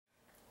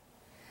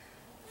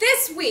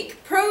This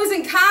week, pros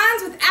and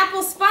cons with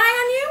Apple spying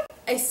on you,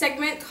 a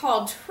segment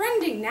called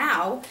Trending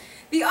Now,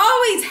 the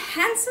always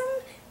handsome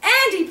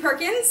Andy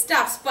Perkins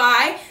stops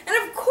by,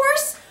 and of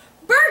course,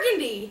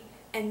 Burgundy,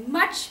 and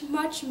much,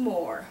 much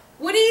more.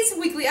 Woody's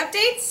Weekly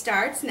Update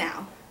starts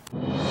now.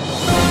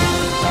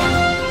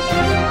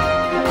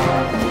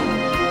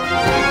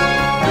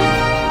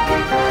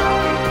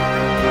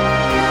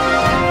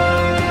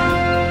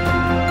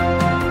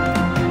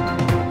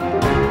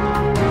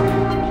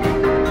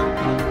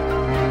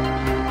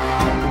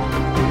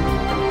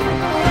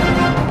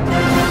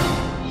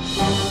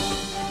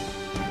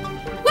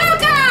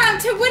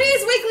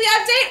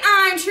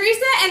 I'm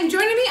Theresa, and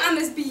joining me on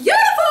this beautiful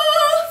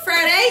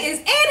Friday is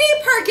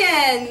Andy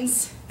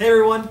Perkins. Hey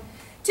everyone.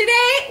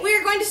 Today we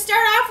are going to start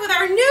off with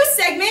our new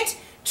segment,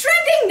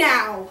 Trending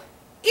Now.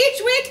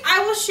 Each week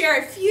I will share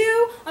a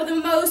few of the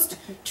most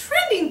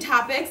trending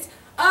topics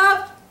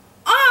on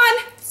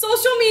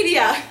social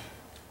media.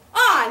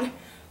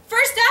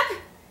 First up,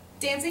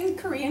 dancing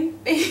Korean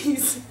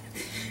babies.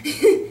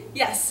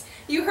 Yes,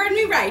 you heard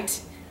me right.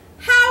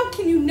 How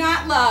can you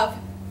not love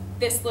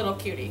this little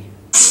cutie?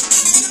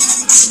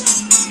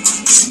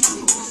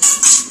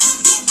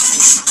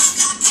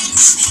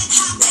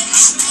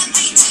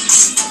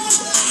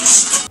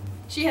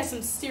 She has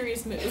some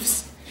serious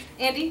moves.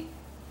 Andy,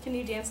 can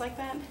you dance like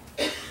that?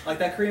 Like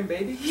that Korean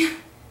baby? Yeah.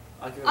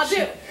 I'll do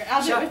it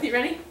with you.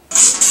 Ready?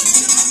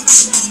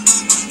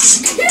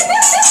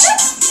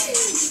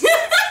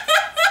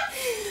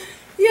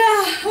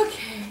 Yeah,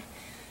 okay.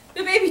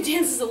 The baby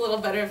dances a little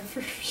better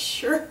for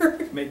sure.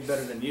 Maybe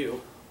better than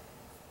you.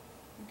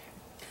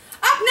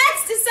 Up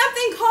next is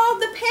something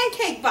called the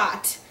Pancake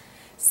Bot.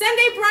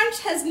 Sunday brunch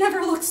has never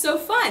looked so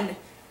fun.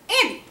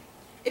 Andy,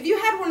 if you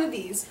had one of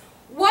these,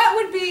 what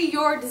would be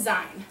your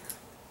design?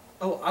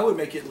 Oh, I would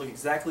make it look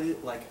exactly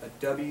like a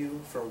W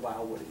for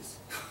WowWoodys.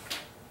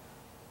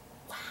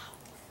 Wow.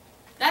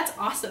 That's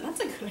awesome.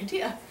 That's a good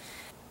idea.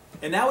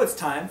 And now it's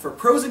time for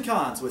Pros and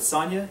Cons with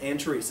Sonja and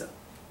Theresa.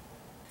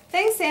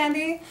 Thanks,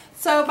 Andy.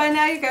 So by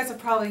now you guys have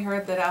probably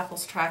heard that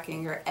Apple's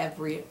tracking your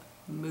every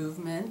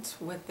movement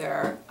with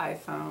their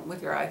iPhone,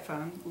 with your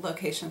iPhone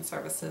location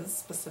services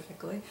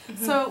specifically.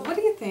 Mm-hmm. So what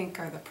do you think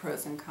are the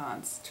pros and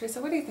cons?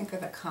 Theresa, what do you think are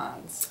the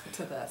cons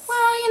to this?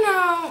 Well, you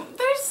know,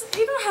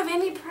 you don't have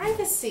any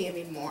privacy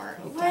anymore.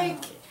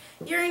 Like,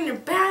 you're in your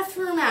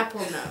bathroom,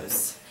 Apple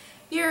knows.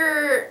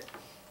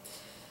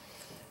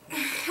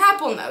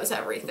 Apple knows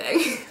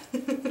everything.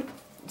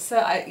 So,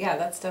 yeah,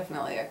 that's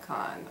definitely a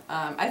con.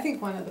 I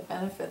think one of the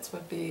benefits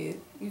would be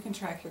you can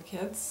track your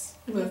kids'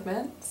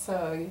 movement.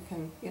 So you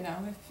can, you know,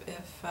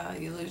 if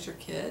you lose your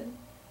kid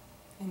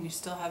and you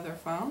still have their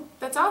phone.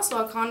 That's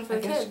also a con for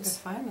the kids. You could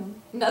find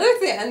them.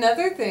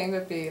 Another thing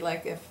would be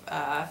like if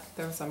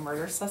there was a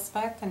murder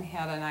suspect and he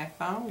had an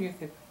iPhone, you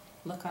could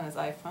look on his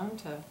iPhone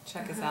to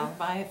check his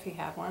alibi if he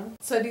had one.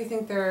 So do you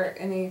think there are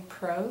any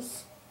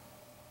pros?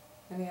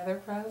 Any other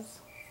pros?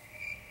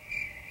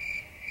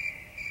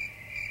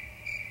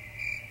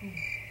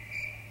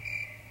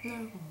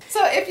 No.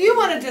 So if you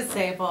want to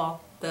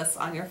disable this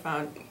on your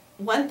phone,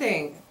 one of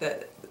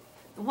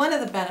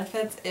the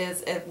benefits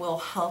is it will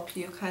help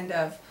you kind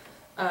of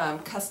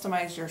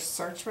customize your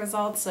search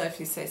results. So if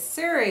you say,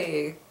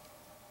 Siri,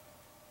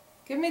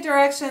 give me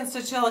directions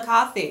to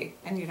Chillicothe,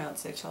 and you don't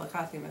say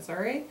Chillicothe,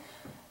 Missouri,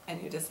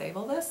 and you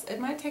disable this, it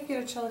might take you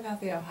to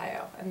Chillicothe,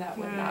 Ohio, and that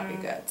would not be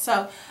good.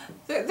 So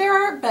there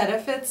are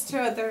benefits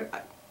to it.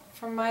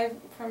 From my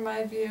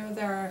view,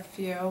 there are a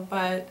few,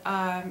 but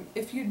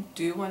if you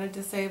do want to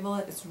disable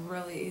it, it's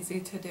really easy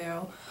to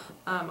do.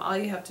 All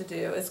you have to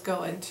do is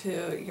go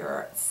into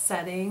your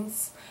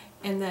settings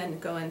and then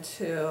go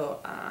into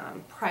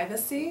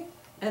privacy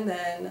and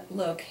then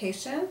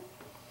location,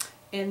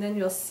 and then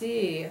you'll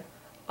see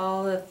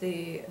all of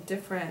the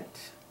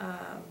different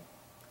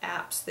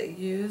apps that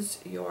use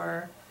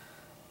your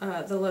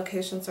the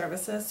location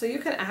services. So you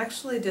can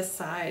actually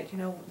decide, you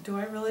know, do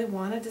I really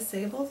want to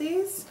disable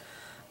these?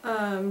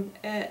 And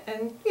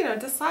you know,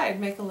 decide,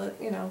 make a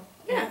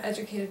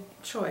educated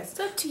choice. It's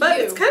up to but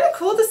you. It's kind of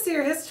cool to see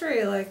your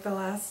history, like the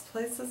last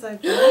places I've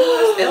been.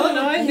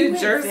 Illinois, New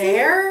Jersey.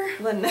 There?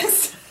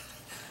 Lynette.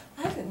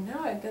 I didn't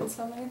know I'd been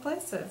so many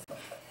places.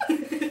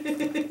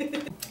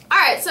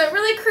 Alright, so it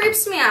really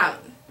creeps me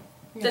out,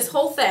 this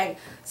whole thing.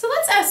 So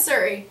let's ask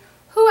Siri,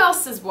 who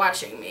else is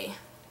watching me?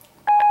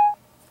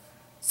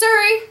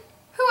 Siri,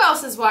 who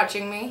else is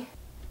watching me?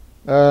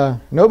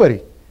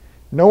 Nobody.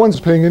 No one's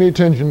paying any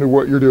attention to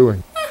what you're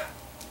doing.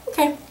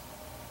 Okay.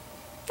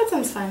 That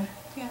sounds fine.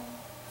 Yeah.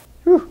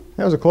 Whew,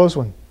 that was a close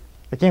one.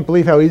 I can't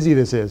believe how easy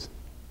this is.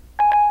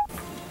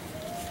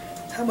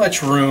 How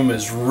much room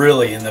is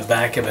really in the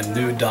back of a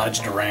new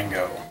Dodge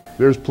Durango?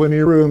 There's plenty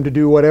of room to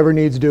do whatever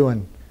needs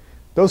doing.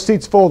 Those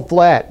seats fold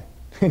flat,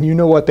 and you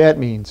know what that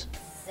means.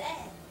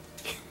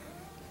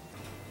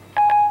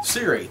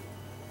 Siri,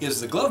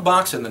 is the glove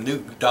box in the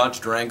new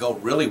Dodge Durango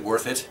really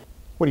worth it?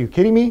 What, are you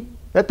kidding me?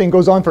 That thing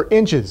goes on for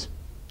inches.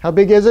 How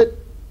big is it?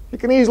 It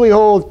can easily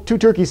hold 2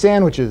 turkey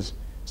sandwiches,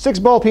 6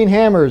 ball-peen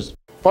hammers,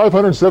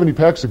 570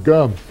 packs of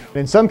gum. And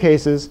in some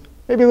cases,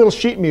 Maybe a little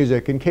sheet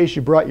music in case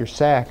you brought your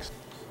sax.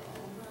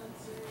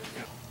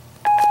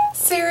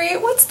 Siri,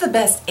 what's the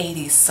best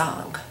 80s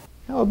song?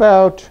 How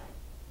about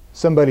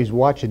Somebody's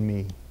Watching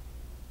Me?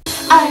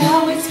 I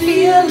always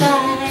feel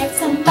like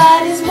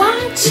somebody's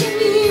watching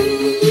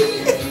me.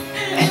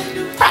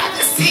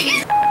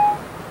 Privacy.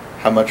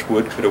 How much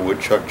wood could a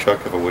woodchuck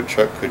chuck if a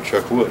woodchuck could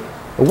chuck wood?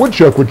 A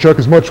woodchuck would chuck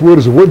as much wood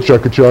as a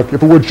woodchuck could chuck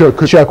if a woodchuck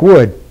could chuck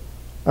wood.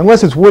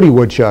 Unless it's Woody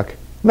Woodchuck.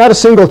 Not a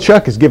single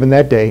chuck is given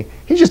that day.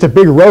 He's just a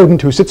big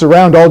rodent who sits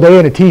around all day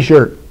in a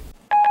t-shirt.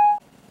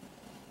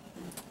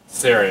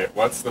 Siri,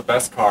 what's the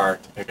best car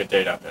to pick a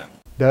date up in?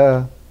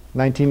 Duh.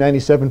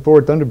 1997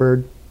 Ford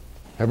Thunderbird.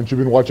 Haven't you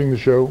been watching the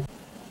show?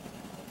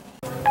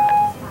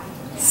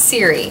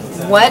 Siri,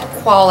 what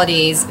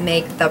qualities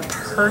make the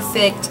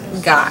perfect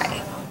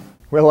guy?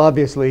 Well,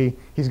 obviously,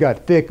 he's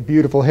got thick,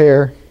 beautiful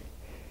hair.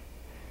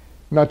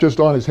 Not just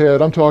on his head,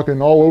 I'm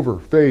talking all over.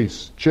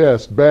 Face,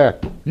 chest,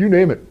 back, you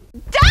name it.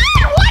 Dad,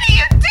 what are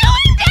you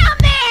doing down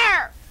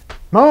there?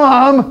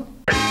 Mom!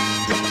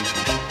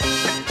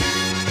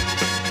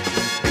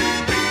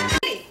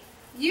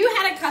 You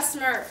had a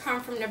customer come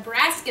from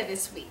Nebraska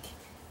this week.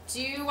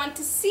 Do you want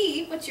to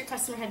see what your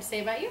customer had to say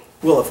about you?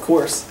 Well, of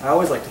course. I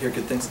always like to hear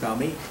good things about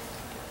me.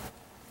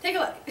 Take a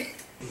look.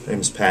 My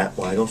name's Pat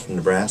Weigel from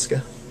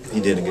Nebraska.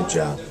 He did a good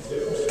job.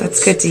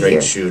 That's good to Great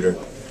hear. shooter.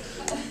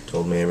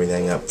 Told me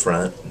everything up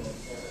front.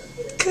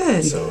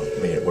 Good. So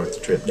it made it worth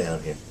the trip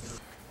down here.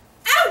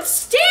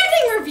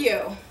 Outstanding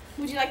review!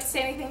 Would you like to say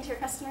anything to your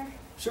customer?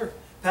 Sure.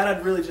 Pat,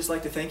 I'd really just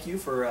like to thank you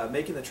for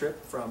making the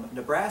trip from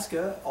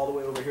Nebraska all the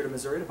way over here to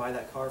Missouri to buy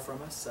that car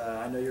from us.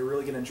 I know you're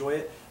really going to enjoy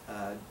it.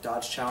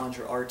 Dodge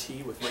Challenger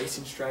RT with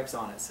racing stripes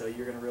on it, so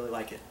you're going to really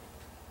like it.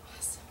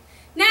 Awesome.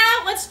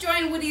 Now let's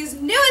join Woody's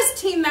newest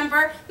team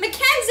member,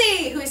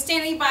 McKensie, who is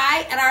standing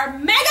by at our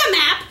mega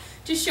map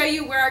to show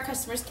you where our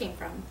customers came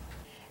from.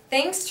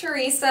 Thanks,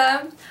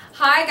 Theresa.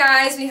 Hi,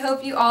 guys. We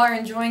hope you all are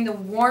enjoying the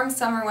warm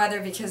summer weather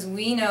because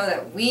we know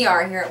that we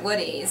are here at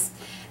WowWoodys.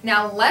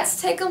 Now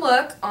let's take a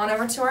look on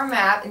over to our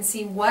map and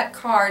see what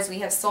cars we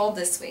have sold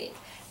this week.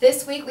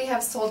 This week we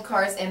have sold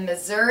cars in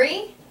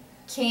Missouri,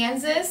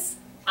 Kansas,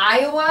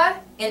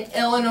 Iowa, and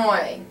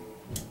Illinois.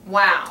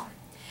 Wow.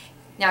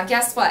 Now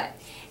guess what?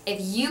 If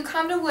you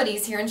come to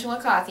Woody's here in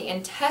Chillicothe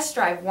and test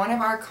drive one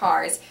of our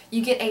cars,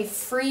 you get a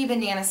free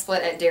banana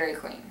split at Dairy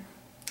Queen.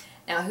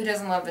 Now who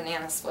doesn't love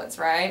banana splits,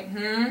 right?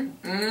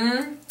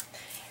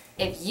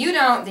 If you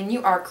don't, then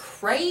you are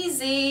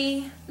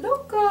crazy,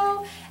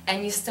 loco,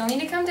 and you still need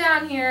to come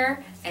down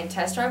here and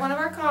test drive one of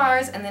our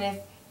cars, and then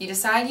if you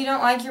decide you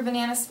don't like your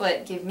banana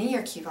split, give me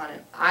your coupon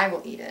and I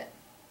will eat it.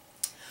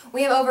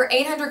 We have over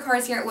 800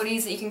 cars here at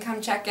Woody's that you can come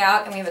check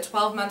out, and we have a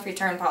 12-month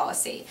return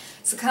policy.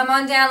 So come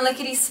on down,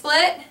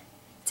 lickety-split,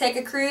 take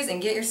a cruise,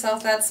 and get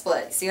yourself that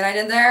split. See what I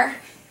did there?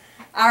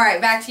 All right,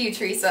 back to you,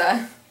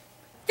 Theresa.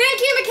 Thank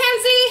you,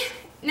 McKenzie!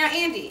 Now,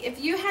 Andy,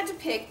 if you had to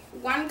pick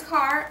one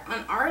car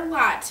on our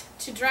lot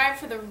to drive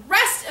for the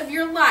rest of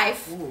your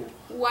life,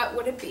 what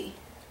would it be?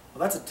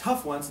 Well, that's a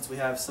tough one since we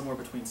have somewhere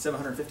between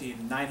 750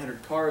 and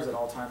 900 cars at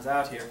all times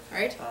out here.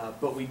 Right.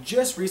 But we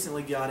just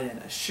recently got in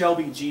a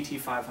Shelby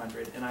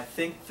GT500, and I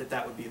think that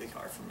that would be the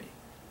car for me.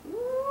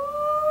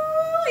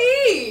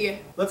 Ooh-wee.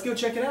 Let's go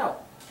check it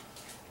out.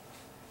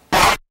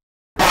 Here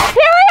we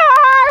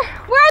are!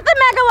 We're at the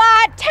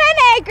megalot, 10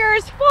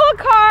 acres, full of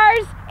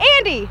cars.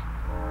 Andy,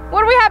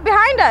 what do we have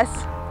behind us?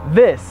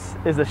 This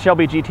is the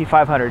Shelby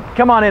GT500.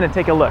 Come on in and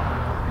take a look.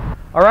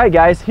 All right,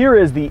 guys, here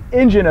is the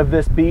engine of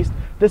this beast.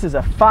 This is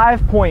a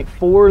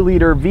 5.4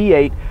 liter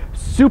V8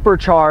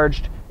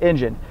 supercharged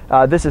engine.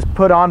 This is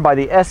put on by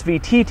the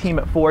SVT team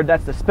at Ford.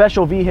 That's the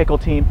special vehicle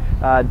team,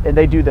 and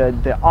they do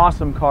the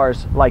awesome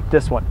cars like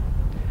this one.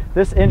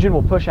 This engine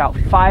will push out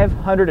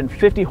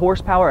 550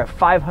 horsepower at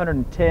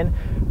 510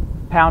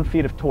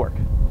 pound-feet of torque.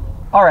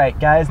 All right,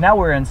 guys, now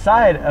we're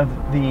inside of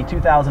the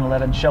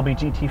 2011 Shelby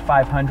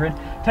GT500.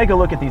 Take a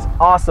look at these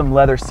awesome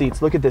leather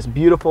seats. Look at this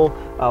beautiful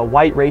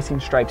white racing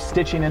stripe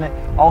stitching in it.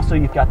 Also,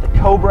 you've got the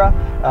Cobra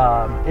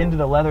into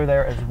the leather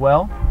there as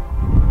well.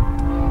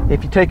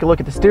 If you take a look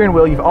at the steering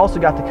wheel, you've also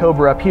got the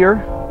Cobra up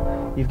here.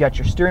 You've got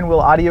your steering wheel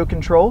audio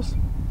controls,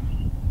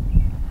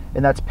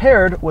 and that's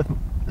paired with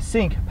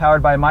sync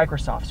powered by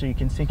Microsoft, so you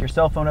can sync your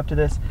cell phone up to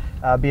this,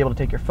 be able to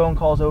take your phone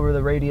calls over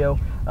the radio,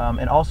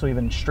 and also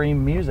even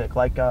stream music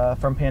like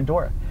from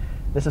Pandora.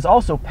 This is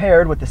also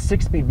paired with the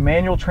 6-speed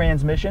manual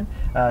transmission,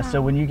 so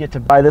when you get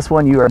to buy this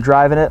one, you are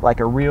driving it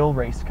like a real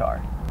race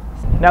car.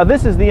 Now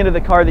this is the end of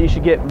the car that you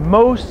should get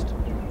most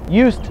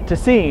used to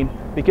seeing,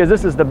 because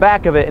this is the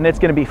back of it and it's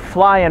going to be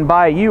flying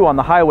by you on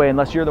the highway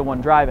unless you're the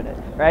one driving it,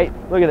 right?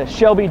 Look at this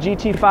Shelby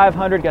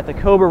GT500, got the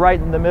Cobra right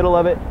in the middle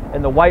of it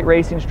and the white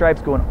racing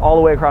stripes going all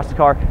the way across the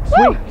car.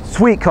 Sweet,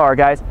 sweet car,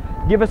 guys.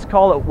 Give us a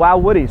call at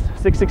WowWoodys,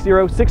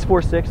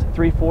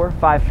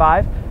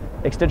 660-646-3455,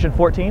 extension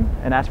 14,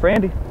 and ask for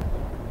Andy.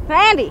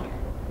 Andy,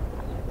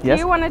 Yes?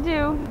 do you want to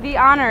do the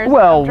honors?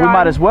 Well, we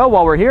might as well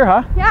while we're here,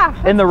 huh? Yeah.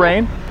 In the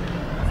rain.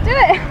 Let's do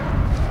it.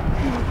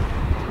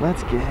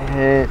 Let's get...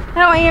 I don't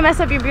want you to mess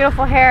up your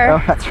beautiful hair.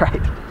 Oh, that's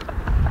right.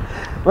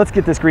 Let's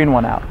get this green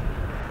one out.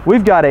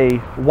 We've got a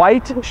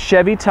white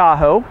Chevy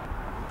Tahoe.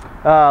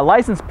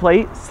 License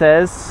plate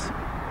says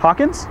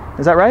Hawkins.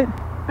 Is that right?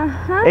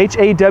 Uh-huh.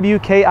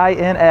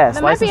 H-A-W-K-I-N-S.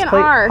 That might be License an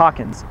plate R.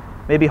 Hawkins.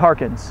 Maybe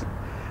Harkins.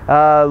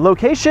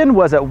 Location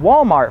was at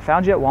Walmart.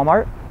 Found you at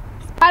Walmart.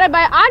 Spotted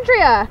by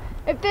Andrea.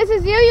 If this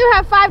is you, you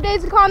have 5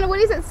 days to call on the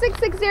Woodies at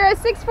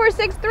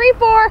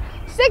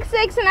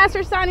 660-646-3466 and ask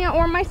for Sonja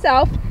or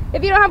myself.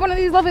 If you don't have one of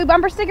these lovely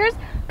bumper stickers,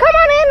 come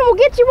on in and we'll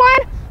get you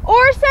one.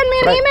 Or send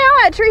me an email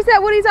at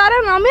Teresa@WoodysAuto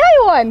and I'll mail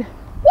you one.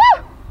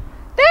 Woo!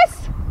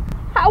 This,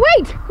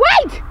 wait!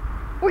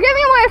 We're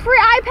giving away a free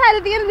iPad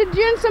at the end of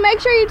June, so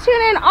make sure you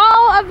tune in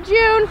all of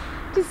June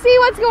to see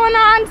what's going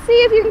on,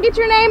 see if you can get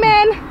your name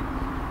in.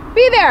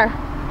 Be there.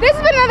 This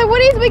has been another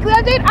Woodies Weekly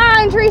Update.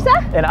 I'm Teresa.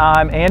 And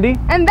I'm Andy.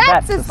 And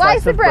that's a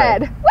slice of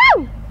bread.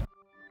 Woo!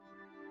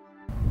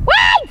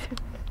 Wait!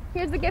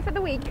 Here's the gift of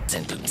the week. Boots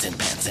and pants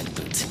and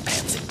boots and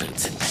pants and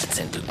boots and pants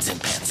and boots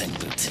and pants and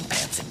boots and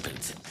pants and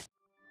boots and